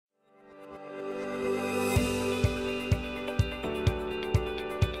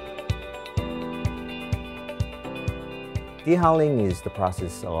Dehulling is the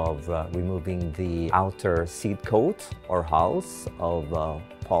process of removing the outer seed coat or hulls of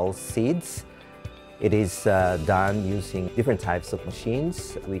pulse seeds. It is done using different types of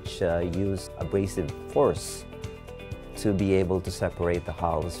machines which use abrasive force to be able to separate the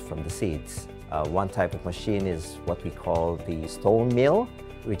hulls from the seeds. One type of machine is what we call the stone mill,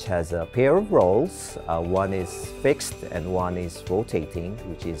 which has a pair of rolls. One is fixed and one is rotating,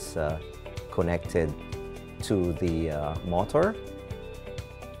 which is connected to the motor.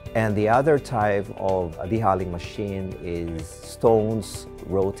 And the other type of dehulling machine is stones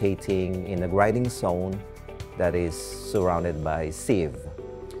rotating in a grinding zone that is surrounded by sieve.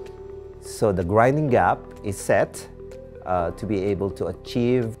 So the grinding gap is set to be able to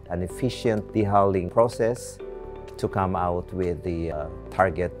achieve an efficient dehulling process to come out with the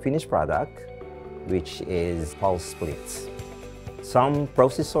target finished product, which is pulse splits. Some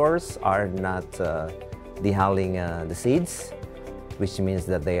processors are not dehulling the seeds, which means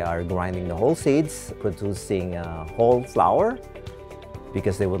that they are grinding the whole seeds, producing whole flour,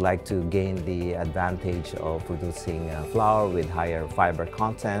 because they would like to gain the advantage of producing flour with higher fiber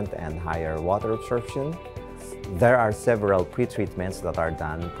content and higher water absorption. There are several pre-treatments that are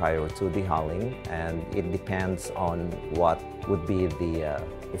done prior to dehulling, and it depends on what would be the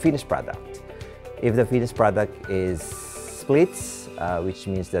finished product. If the finished product is splits, which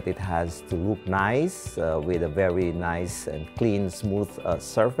means that it has to look nice with a very nice and clean, smooth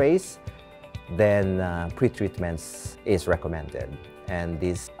surface, then pre-treatments is recommended. And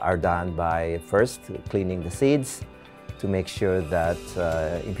these are done by first cleaning the seeds to make sure that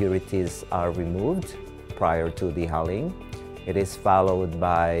impurities are removed prior to dehulling. It is followed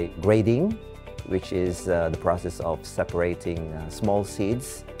by grading, which is the process of separating small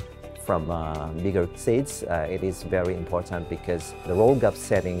seeds from bigger seeds. It is very important because the roll gap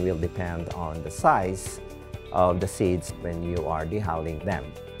setting will depend on the size of the seeds when you are dehulling them.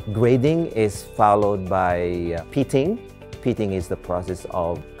 Grading is followed by pitting. Pitting is the process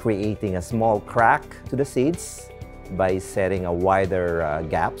of creating a small crack to the seeds by setting a wider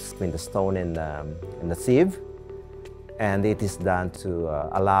gaps between the stone and the sieve. And it is done to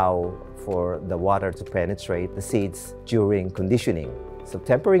allow for the water to penetrate the seeds during conditioning. So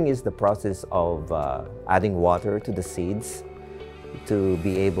tempering is the process of adding water to the seeds to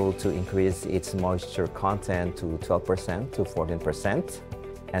be able to increase its moisture content to 12% to 14%.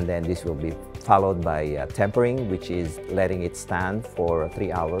 And then this will be followed by tempering, which is letting it stand for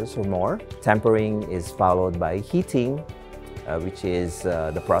 3 hours or more. Tempering is followed by heating, which is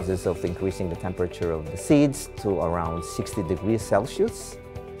the process of increasing the temperature of the seeds to around 60 degrees Celsius.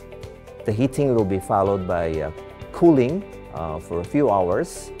 The heating will be followed by cooling for a few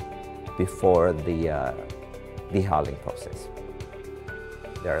hours before the dehulling process.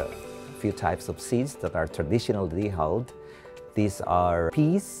 There are a few types of seeds that are traditionally dehulled. These are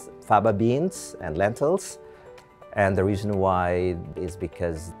peas, faba beans, and lentils. And the reason why is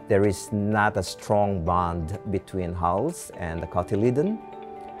because there is not a strong bond between hulls and the cotyledon,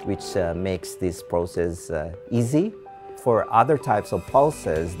 which makes this process easy. For other types of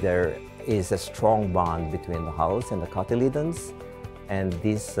pulses, there is a strong bond between the hulls and the cotyledons, and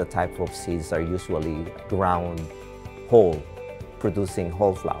these type of seeds are usually ground whole, producing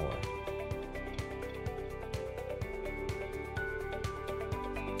whole flour.